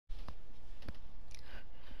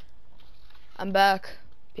I'm back,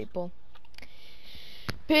 people.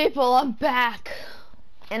 People, I'm back.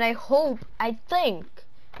 And I think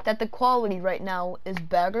that the quality right now is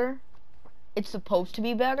better. It's supposed to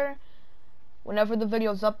be better. Whenever the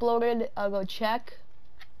video's uploaded, I'll go check.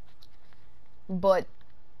 But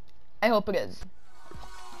I hope it is.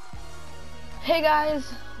 Hey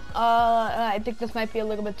guys, I think this might be a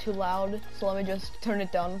little bit too loud, so let me just turn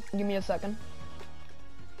it down. Give me a second.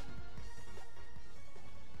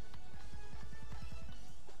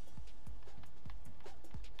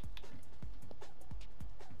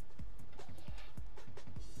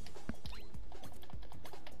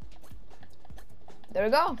 There we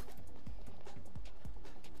go.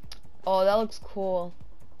 Oh, that looks cool.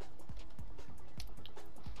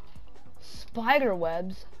 Spider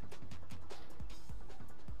webs.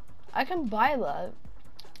 I can buy that.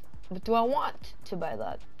 But do I want to buy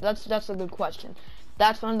that? That's a good question.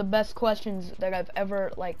 That's one of the best questions that I've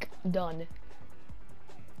ever done.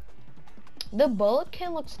 The bullet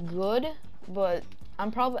kit looks good, but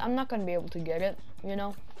I'm not gonna be able to get it, you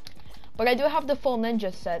know? But I do have the full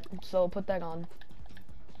ninja set, so put that on.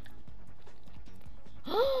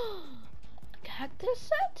 Cactus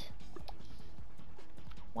set?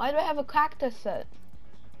 Why do I have a cactus set?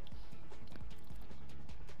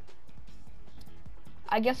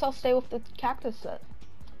 I guess I'll stay with the cactus set.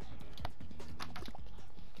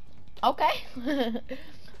 Okay.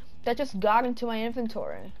 That just got into my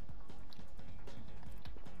inventory.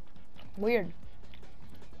 Weird.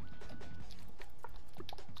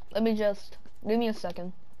 Let me just, give me a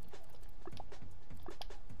second.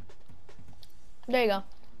 There you go.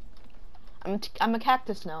 I'm a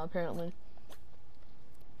cactus now, apparently.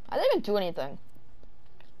 I didn't do anything.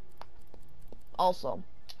 Also,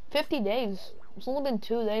 50 days. It's only been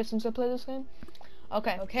 2 days since I played this game.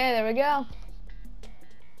 Okay, there we go.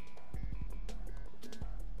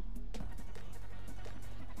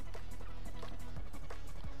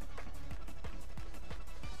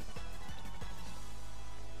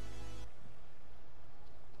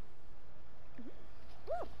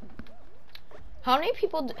 How many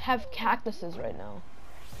people have cactuses right now?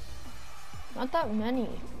 Not that many.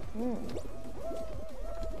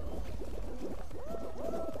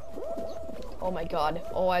 Oh my god.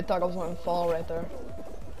 Oh, I thought I was going to fall right there.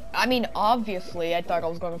 I mean, obviously, I thought I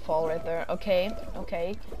was going to fall right there. Okay,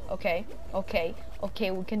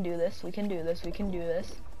 we can do this. We can do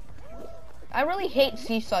this. I really hate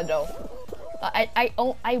Seesaw, though.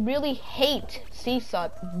 I really hate Seesaw,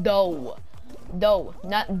 though. Dough,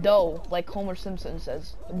 not dough, like Homer Simpson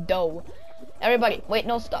says. Dough. Everybody, wait,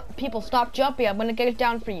 no, stop. People, stop jumping. I'm gonna get it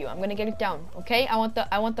down for you. I'm gonna get it down. Okay? I want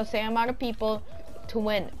the same amount of people to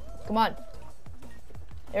win. Come on.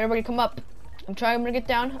 Everybody, come up. I'm trying to bring it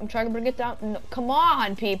down. No, come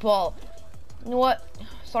on, people. You know what?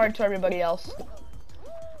 Sorry to everybody else.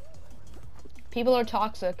 People are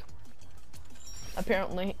toxic.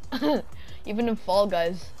 Apparently. Even in Fall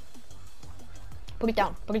Guys. Put it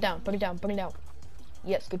down.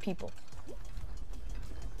 Yes, good people.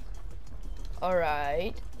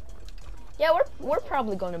 Alright. Yeah, we're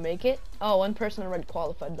probably gonna make it. Oh, 1 person already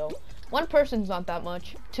qualified though. 1 person's not that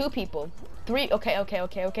much. 2 people. 3,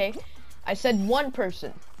 okay. I said 1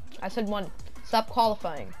 person. I said 1. Stop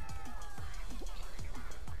qualifying.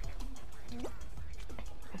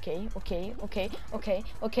 Okay.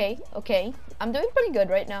 I'm doing pretty good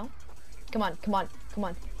right now. Come on.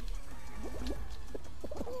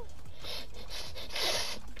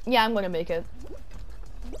 Yeah, I'm gonna make it.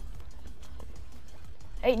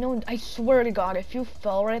 Hey, no, I swear to God, if you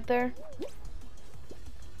fell right there...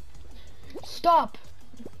 Stop!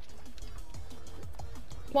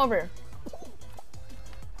 Come over here.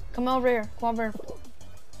 Come over here.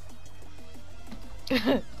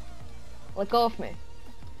 Let go of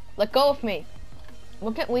me.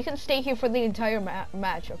 We can stay here for the entire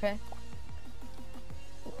match, okay?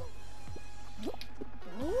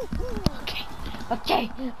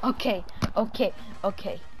 Okay.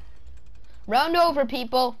 Round over,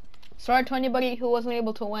 people. Sorry to anybody who wasn't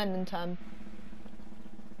able to win in time.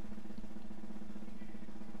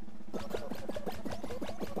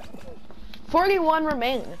 $41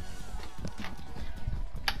 remain.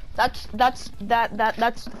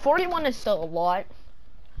 That's 41 is still a lot.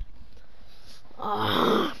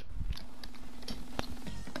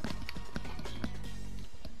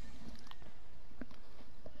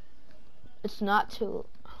 It's not too.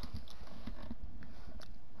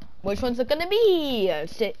 Which one's it gonna be?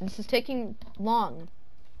 This is taking long.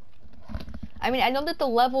 I mean, I know that the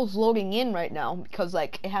level's loading in right now because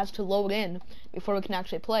it has to load in before we can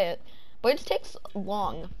actually play it, but it takes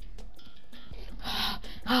long.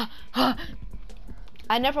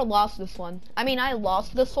 I never lost this one. I mean, I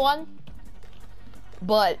lost this one,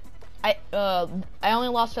 but I only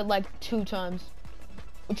lost it like 2 times,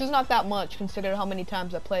 which is not that much considering how many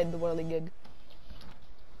times I played the whirligig.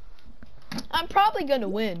 I'm probably gonna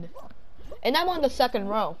win, and I'm on the 2nd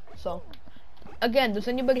row. So, again, does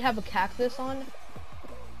anybody have a cactus on?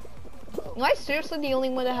 Am I seriously the only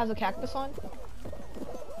one that has a cactus on?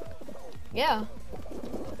 Yeah.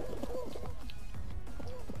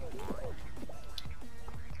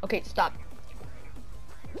 Okay, stop.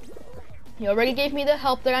 You already gave me the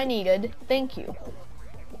help that I needed. Thank you.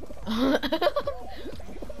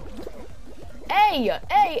 Hey!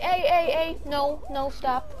 No,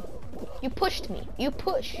 stop. You pushed me. You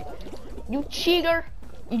push. You cheater.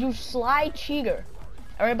 You sly cheater.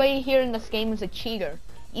 Everybody here in this game is a cheater.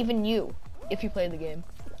 Even you, if you play the game.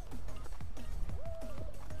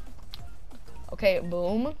 Okay,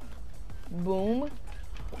 boom. Boom.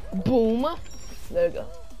 Boom. There you go.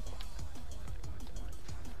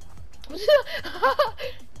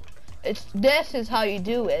 This is how you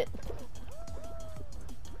do it.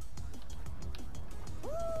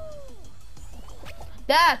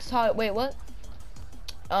 That's how, wait, what?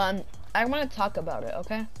 I want to talk about it,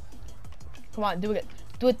 okay? Come on, do it.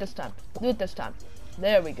 Do it this time. Do it this time.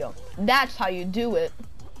 There we go. That's how you do it.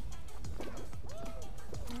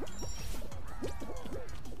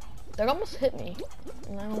 That almost hit me,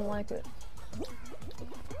 and I don't like it.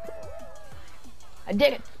 I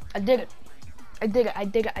did it. I did it. I did it. I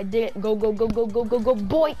did it. I did it. Go, go, go, go, go, go, go,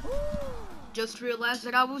 boy. Just realized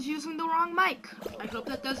that I was using the wrong mic. I hope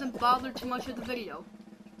that doesn't bother too much of the video.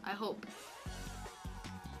 I hope.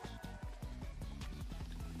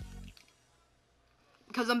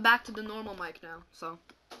 Because I'm back to the normal mic now, so.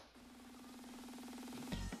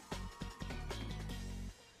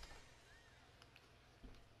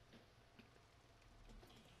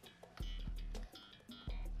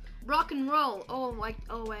 Rock and roll. Oh,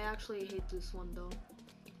 I actually hate this one though.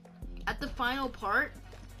 At the final part,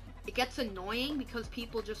 it gets annoying because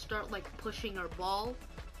people just start like pushing our ball,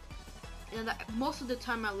 and most of the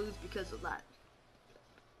time I lose because of that.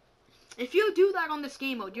 If you do that on this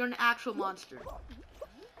game mode, you're an actual monster.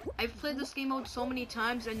 I've played this game mode so many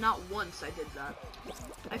times and not once I did that.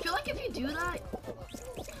 I feel like if you do that,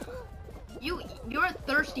 you're a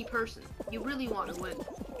thirsty person. You really want to win.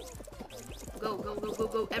 Go, go, go, go,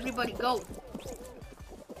 go. Everybody go.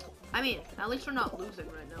 I mean, at least we're not losing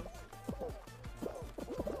right now.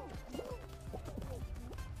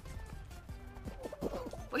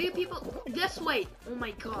 What are you people? This way. Oh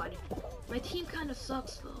my god. My team kind of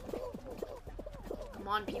sucks though. Come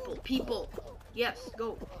on, people. People. Yes,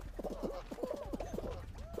 go.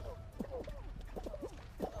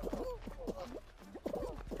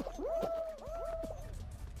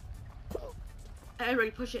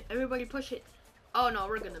 Everybody push it. Everybody push it. Oh no,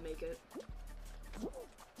 we're gonna make it.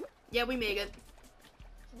 Yeah, we make it.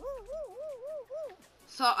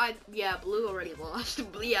 So yeah, blue already lost.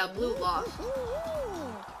 Yeah, blue lost.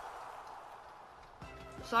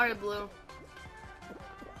 Sorry, blue.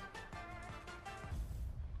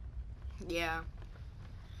 Yeah.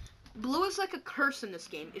 Blue is like a curse in this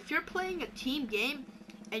game. If you're playing a team game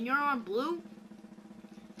and you're on blue,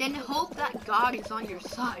 then hope that God is on your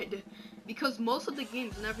side. Because most of the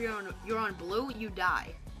games, whenever you're on blue, you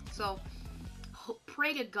die. So,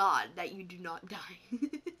 pray to God that you do not die.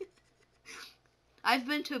 I've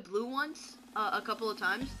been to blue once, a couple of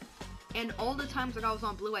times, and all the times that I was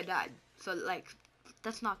on blue, I died. So, like,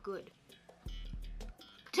 that's not good.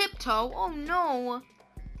 Tiptoe? Oh no!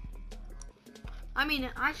 I mean,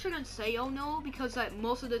 I shouldn't say oh no, because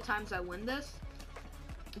most of the times I win this.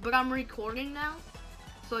 But I'm recording now,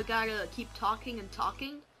 so I gotta keep talking and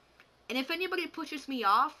talking. And if anybody pushes me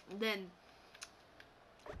off, then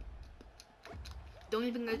don't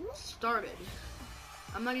even get started.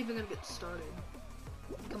 I'm not even gonna get started.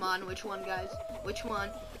 Come on, which one, guys? Which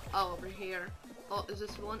one? Oh, over here. Oh, is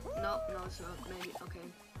this one? No, no, it's not. Maybe. Okay.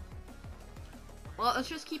 Well, let's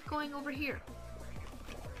just keep going over here.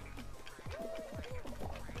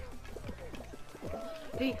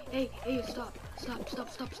 Hey, hey, hey, stop. Stop, stop,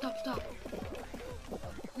 stop, stop, stop.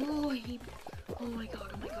 Oh, oh my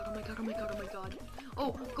god, oh my god, oh my god, oh my god, oh my god.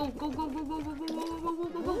 Oh, go, go, go, go, go, go, go, go, go, go,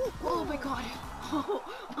 go, go. Oh my god.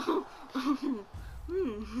 Oh, oh.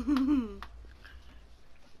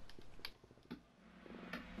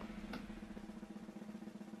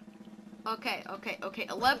 Okay, okay, okay.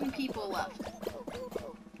 11 people left.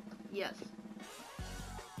 Yes.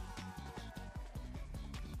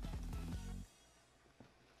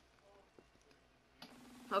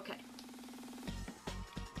 Okay.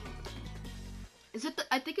 Is it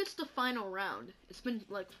I think it's the final round. It's been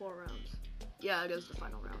like 4 rounds. Yeah, it is the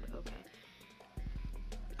final round. Okay.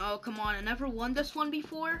 Oh, come on. I never won this one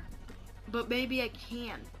before, but maybe I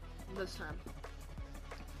can this time.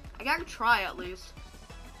 I gotta try at least.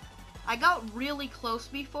 I got really close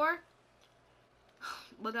before,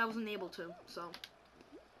 but I wasn't able to, so.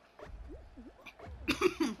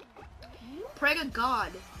 Pray to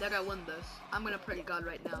God that I win this. I'm gonna pray to God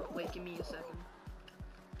right now. Wait, give me a second.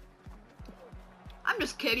 I'm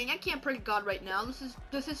just kidding. I can't pray to God right now.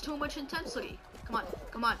 This is too much intensity.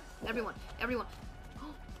 Come on, everyone.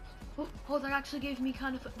 Oh, that actually gave me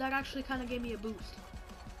kind of gave me a boost.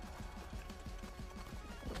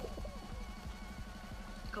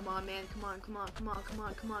 Come on, man. Come on.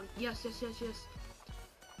 Yes.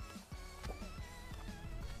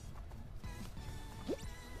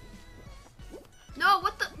 No,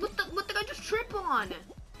 what did I just trip on?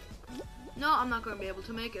 No, I'm not gonna be able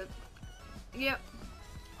to make it. Yep.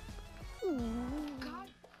 God.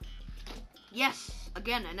 Yes,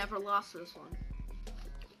 again, I never lost this one.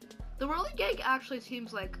 The rolling gag actually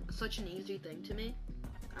seems like such an easy thing to me.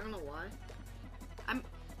 I don't know why.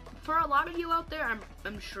 For a lot of you out there,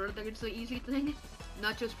 I'm sure that it's an easy thing,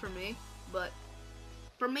 not just for me, but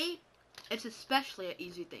for me, it's especially an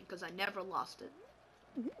easy thing because I never lost it.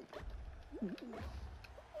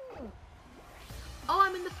 Oh,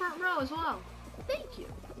 I'm in the front row as well. Thank you.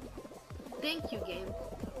 Thank you, game.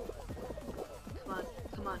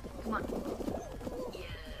 Come on.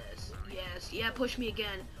 Yes. Yeah, push me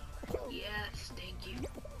again. Yes, thank you.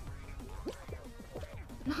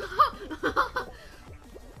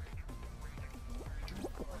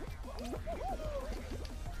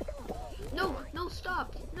 No,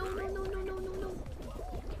 stop. No.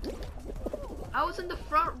 I was in the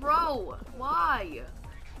front row. Why?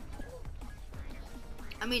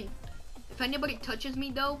 I mean, if anybody touches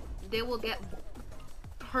me though, they will get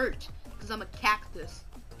hurt because I'm a cactus.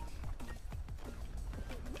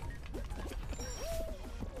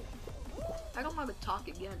 I don't want to talk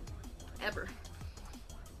again. Ever.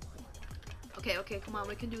 Okay, come on,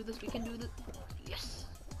 we can do this. Yes.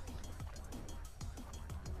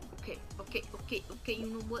 Okay, you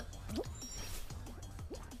know what?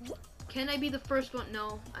 Can I be the first one?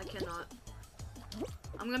 No, I cannot.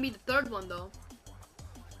 I'm gonna be the third one though.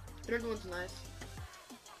 Third one's nice.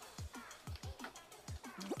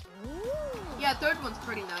 Yeah, third one's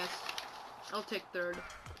pretty nice. I'll take third.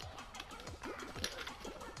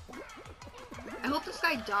 I hope this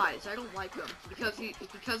guy dies. I don't like him because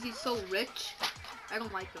he's so rich. I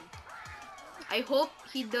don't like him. I hope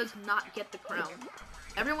he does not get the crown.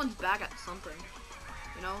 Everyone's bad at something,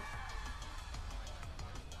 you know?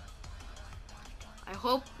 I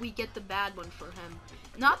hope we get the bad one for him.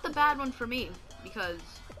 Not the bad one for me, because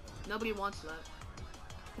nobody wants that.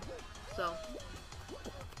 So.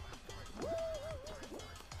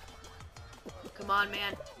 Come on,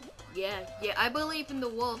 man. Yeah, I believe in the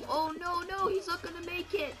wolf. Oh, no, he's not gonna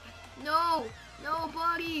make it. No,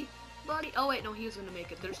 buddy. Oh, wait, no, he's gonna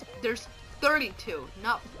make it. There's 32,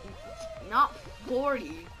 not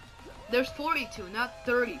 40. There's 42, not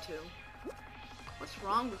 32. What's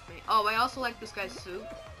wrong with me? Oh, I also like this guy's suit.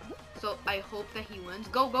 So I hope that he wins.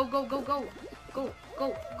 Go, my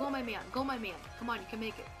man. Come on, you can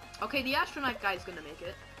make it. Okay, the astronaut guy's gonna make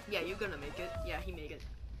it. Yeah, you're gonna make it. Yeah, he made it.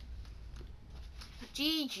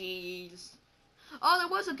 GG's. Oh, there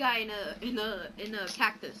was a guy in a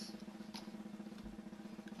cactus.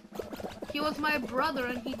 He was my brother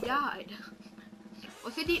and he died.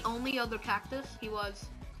 Was he the only other cactus? He was.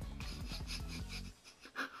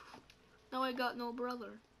 Now I got no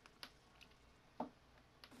brother.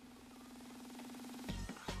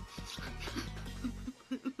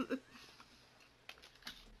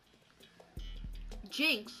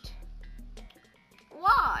 Jinxed.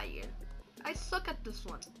 Why? I suck at this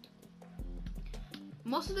one.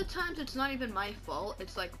 Most of the times it's not even my fault.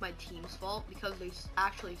 It's like my team's fault because they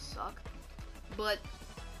actually suck. But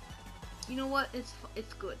you know what? It's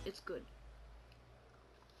good. It's good.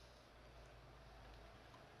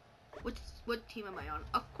 What team am I on?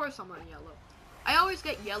 Of course I'm on yellow. I always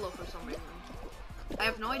get yellow for some reason. I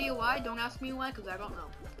have no idea why. Don't ask me why, because I don't know.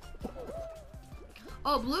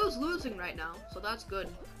 Oh, blue's losing right now, so that's good.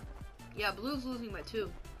 Yeah, blue's losing by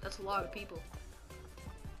 2. That's a lot of people.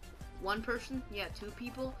 One person? Yeah, 2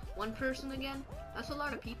 people. 1 person again? That's a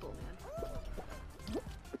lot of people,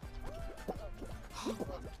 man.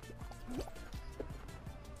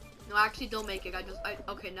 No, actually, don't make it.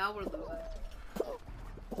 Okay, now we're losing.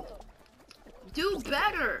 Do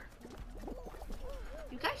better!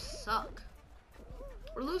 You guys suck.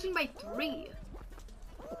 We're losing by 3.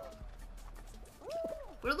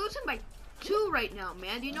 We're losing by 2 right now,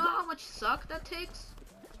 man. Do you know how much suck that takes?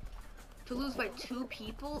 To lose by 2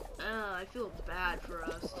 people? I feel bad for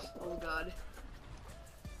us. Oh god.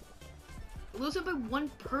 Losing by 1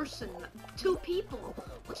 person. 2 people.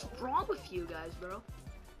 What's wrong with you guys, bro?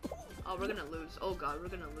 Oh, we're gonna lose. Oh god, we're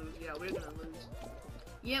gonna lose. Yeah, we're gonna lose.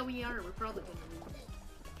 Yeah, we are. We're probably gonna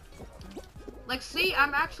lose. Like, see,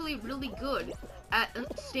 I'm actually really good at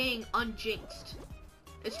staying unjinxed.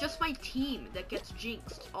 It's just my team that gets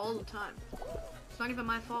jinxed all the time. It's not even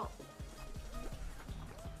my fault.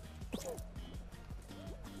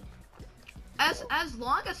 As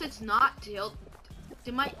long as it's not tilt,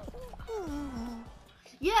 they might.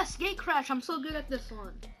 Yes, gate crash. I'm so good at this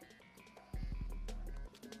one.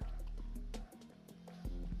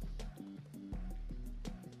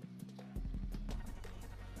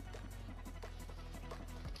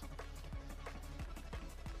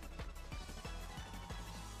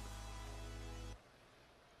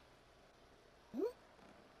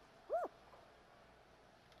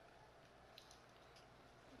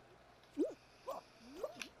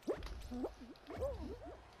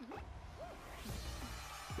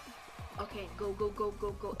 Okay, go, go, go,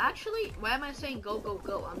 go, go. Actually, why am I saying go, go,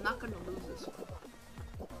 go? I'm not gonna lose this one.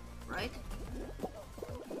 Right?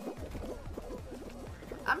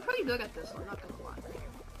 I'm pretty good at this one, not gonna lie.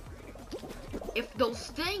 If those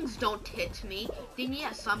things don't hit me, then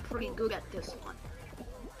yes, I'm pretty good at this one.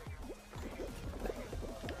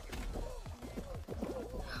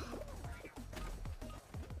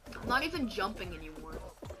 I'm not even jumping anymore.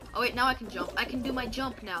 Oh wait, now I can jump. I can do my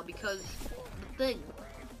jump now because the thing.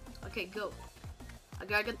 Okay, go. I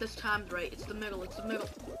gotta get this timed right. It's the middle. It's the middle.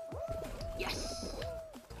 Yes.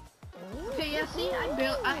 Okay, yeah. See,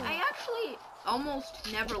 I actually almost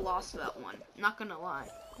never lost that one. Not gonna lie.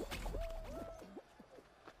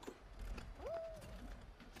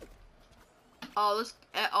 Oh, this.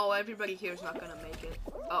 Oh, everybody here is not gonna make it.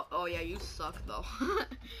 Oh yeah, you suck though.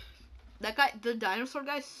 That guy, the dinosaur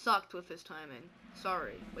guy, sucked with his timing.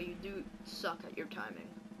 Sorry, but you do suck at your timing.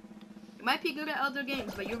 You might be good at other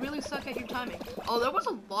games, but you really suck at your timing. Oh, there was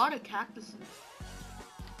a lot of cactuses.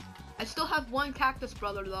 I still have 1 cactus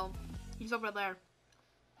brother though. He's over there.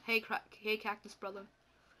 Hey, hey, cactus brother.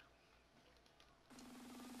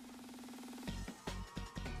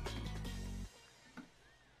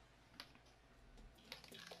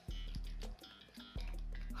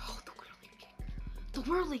 Oh, the whirly kick. The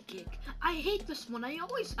whirly kick. I hate this one.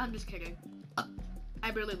 I'm just kidding.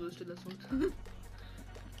 I barely lose to this one.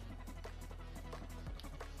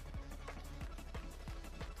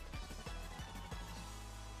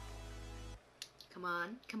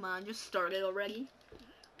 Come on, just start it already.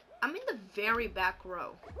 I'm in the very back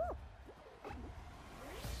row.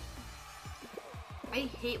 I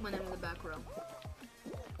hate when I'm in the back row.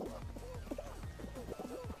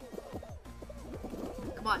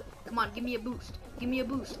 Come on, give me a boost. Give me a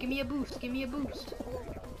boost, give me a boost, give me a boost.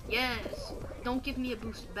 Yes, don't give me a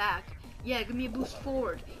boost back. Yeah, give me a boost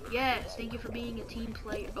forward. Yes, thank you for being a team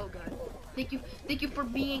player. Oh god. Thank you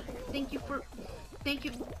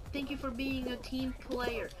for being a team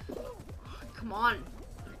player. Come on.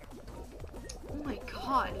 Oh my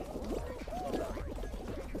god.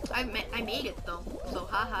 I made it though. So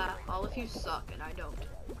haha, all of you suck and I don't.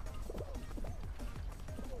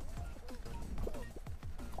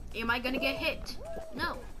 Am I gonna get hit?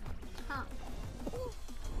 No. Huh.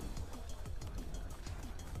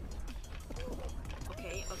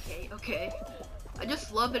 Okay. I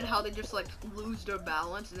just love it how they just like lose their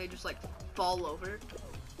balance and they just like fall over.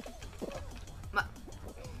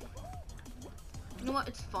 You know what?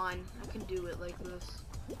 It's fine. I can do it like this.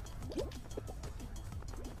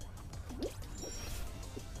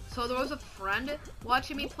 So there was a friend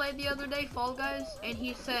watching me play the other day, Fall Guys, and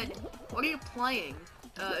he said, "What are you playing?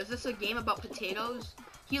 Is this a game about potatoes?"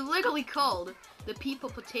 He literally called the people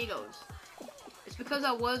potatoes. It's because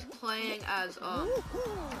I was playing as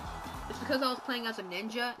it's because I was playing as a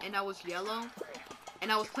ninja and I was yellow,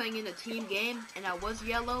 and I was playing in a team game and I was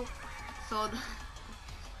yellow. So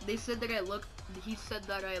they said that he said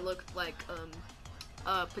that I looked like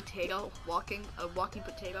a potato, a walking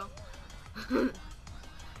potato. It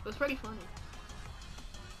was pretty funny.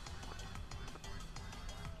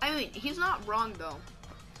 I mean, he's not wrong though.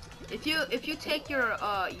 If you take your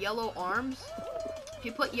yellow arms, if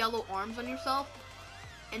you put yellow arms on yourself,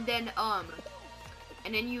 and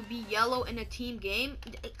then you be yellow in a team game,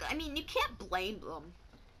 I mean, you can't blame them.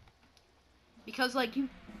 Because like you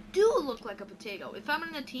do look like a potato. If I'm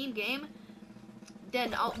in a team game,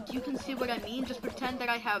 then you can see what I mean. Just pretend that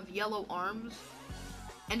I have yellow arms,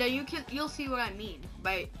 and then you'll see what I mean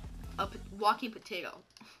by a walking potato.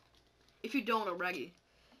 If you don't already.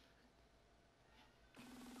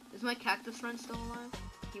 Is my cactus friend still alive?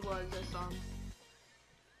 He was. I saw him.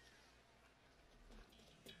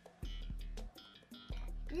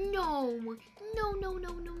 No, no, no,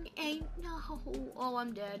 no, no, ain't no. Oh,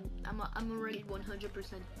 I'm dead. I'm already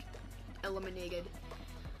 100% eliminated.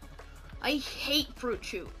 I hate Fruit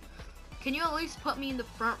Shoot. Can you at least put me in the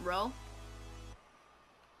front row,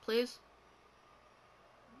 please?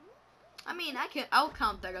 I mean, I'll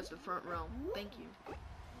count that as the front row. Thank you.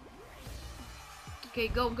 Okay,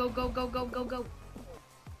 go, go, go, go, go, go, go.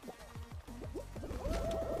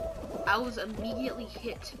 I was immediately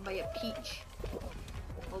hit by a peach.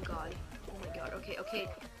 Oh god. Oh my god. Okay, okay.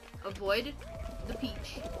 Avoid the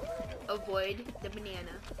peach. Avoid the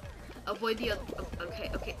banana. Avoid the other. Okay,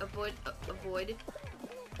 okay. Avoid. Avoid.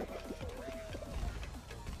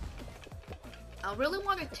 I really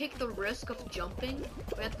want to take the risk of jumping,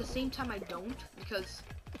 but at the same time I don't, because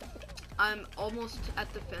I'm almost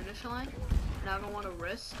at the finish line, and I don't want to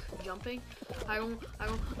risk jumping. I don't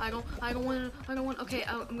want. Okay,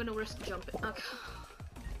 I'm gonna risk jumping. Okay.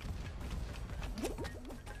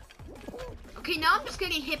 Okay, now I'm just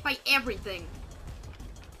getting hit by everything.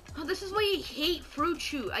 Oh, this is why I hate Fruit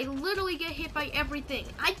Shoot. I literally get hit by everything.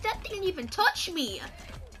 That didn't even touch me.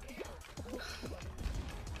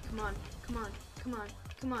 Come on, come on, come on,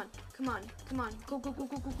 come on, come on, come on. Go, go, go,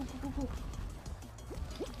 go, go, go, go, go, go.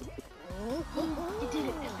 I did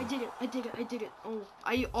it, I did it, I did it, I did it. Oh,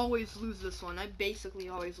 I always lose this one. I basically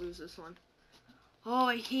always lose this one. Oh,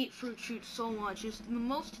 I hate Fruit Shoot so much. It's the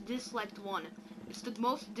most disliked one. It's the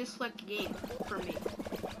most disliked game for me.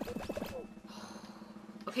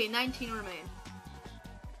 Okay, 19 remain.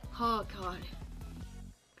 Oh, God.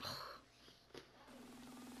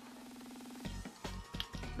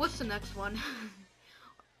 What's the next one?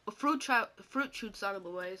 Fruit Shoot's out of the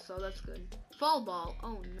way, so that's good. Fall Ball.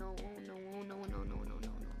 Oh, no, oh, no, oh, no, no, no, no, no,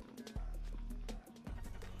 no.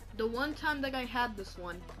 The one time that I had this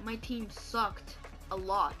one, my team sucked a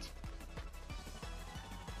lot.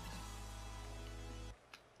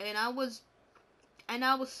 And I was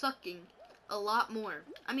sucking a lot more.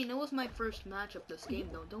 I mean, it was my first match of this game,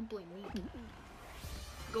 though. Don't blame me.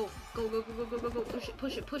 Go, go, go, go, go, go, go, go. Push it,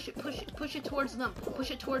 push it, push it, push it, push it towards them.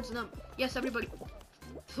 Push it towards them. Yes, everybody.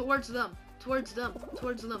 Towards them, towards them,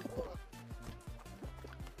 towards them.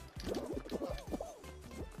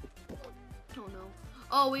 Oh no.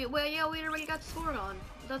 Oh wait, yeah, we already got scored on.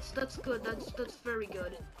 That's good. That's very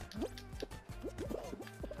good.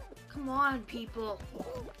 Come on, people.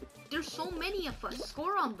 There's so many of us.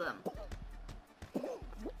 Score on them.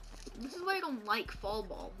 This is why I don't like Fall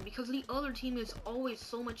Ball, because the other team is always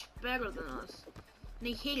so much better than us. And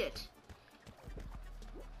I hate it.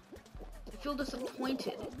 I feel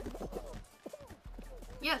disappointed.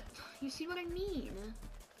 Yeah, you see what I mean?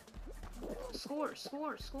 Score,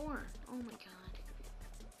 score, score. Oh my god.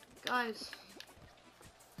 Guys.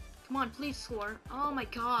 Come on, please score. Oh my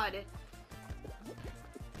god.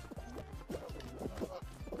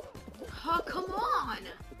 Oh, come on!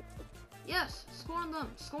 Yes, score on them,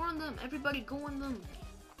 score on them. Everybody go on them.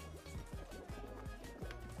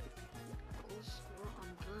 Go score on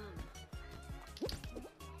them.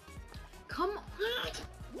 Come on!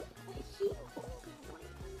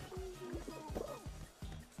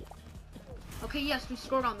 Okay, yes, we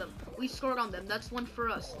scored on them. We scored on them. That's one for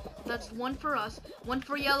us. That's one for us. One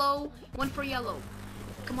for yellow. One for yellow.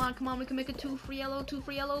 Come on, come on. We can make it 2 for yellow. 2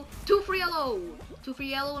 for yellow. 2 for yellow. 2 for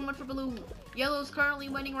yellow and 1 for blue. Yellow's currently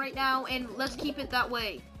winning right now, and let's keep it that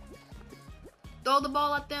way. Throw the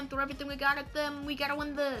ball at them. Throw everything we got at them. We gotta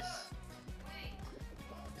win this.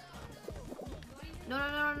 No,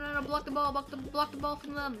 no, no, no, no. Block the ball. Block the ball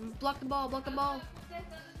from them. Block the ball. Block the ball.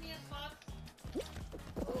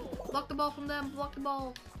 Block the ball from them. Block the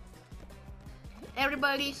ball.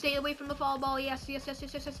 Everybody stay away from the fall ball. Yes, yes, yes,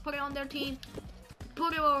 yes, yes, yes. Put it on their team.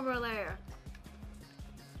 Put it over there.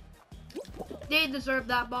 They deserve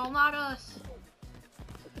that ball, not us.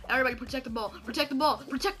 Everybody protect the ball. Protect the ball.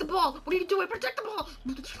 Protect the ball. What are you doing? Protect the ball.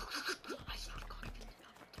 I swear to God,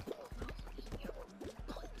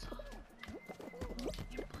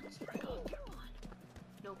 your buns right off your bun.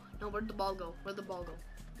 No, no, where'd the ball go? Where'd the ball go?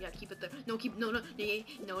 Yeah, keep it there. No, keep, no, no,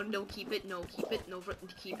 no, no, keep it, no, keep it, no,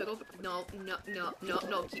 keep it over. No, no, no, no,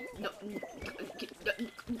 no, keep, no, no, keep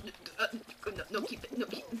it, no,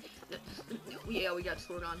 keep, no, yeah, we got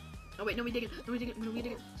scored on. Oh wait, no, we didn't. No, we didn't. No, we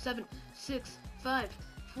didn't. 7, 6, 5,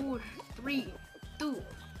 4, 3, 2,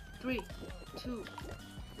 3, 2,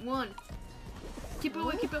 1. Keep it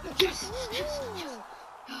away. Keep it. Yes. Yes. Yes.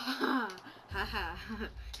 Ha ha.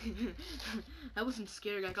 I wasn't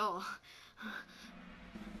scared at all.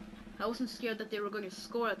 I wasn't scared that they were going to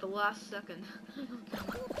score at the last second.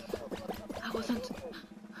 I wasn't.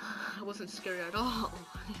 I wasn't scared at all.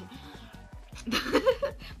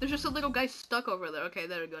 There's just a little guy stuck over there. Okay,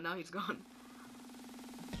 there we go. Now he's gone.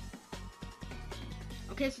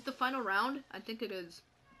 Okay, is it the final round? I think it is.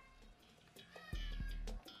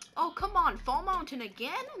 Oh, come on. Fall Mountain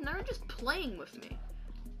again? And they're just playing with me.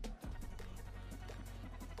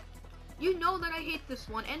 You know that I hate this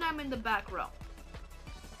one, and I'm in the back row.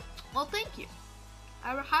 Well, thank you.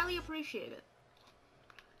 I highly appreciate it.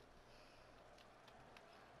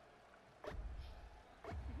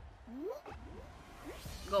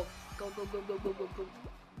 Go. Go, go, go, go, go, go, go.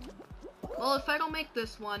 Well, if I don't make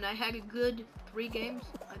this one, I had a good 3 games.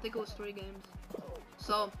 I think it was 3 games.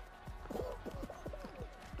 So,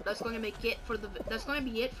 that's going to make it for the, that's going to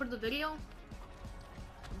be it for the video.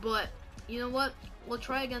 But, you know what? We'll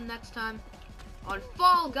try again next time on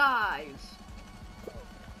Fall Guys.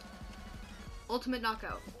 Ultimate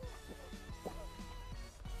Knockout.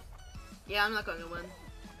 Yeah, I'm not going to win.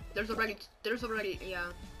 There's already, yeah.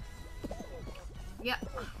 Yeah.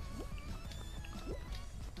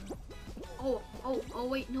 Oh,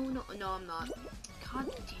 wait, no, I'm not. God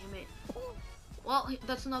damn it. Well,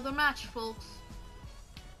 that's another match, folks.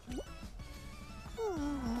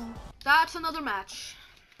 That's another match.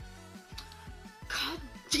 God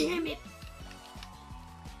damn it.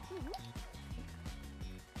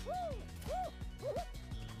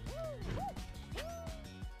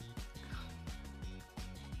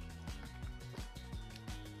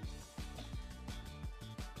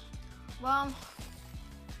 Well,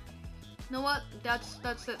 you know what?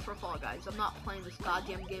 That's it for Fall Guys. I'm not playing this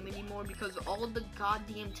goddamn game anymore because all the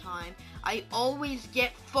goddamn time I always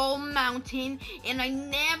get Fall Mountain and I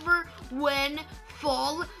never win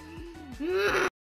Fall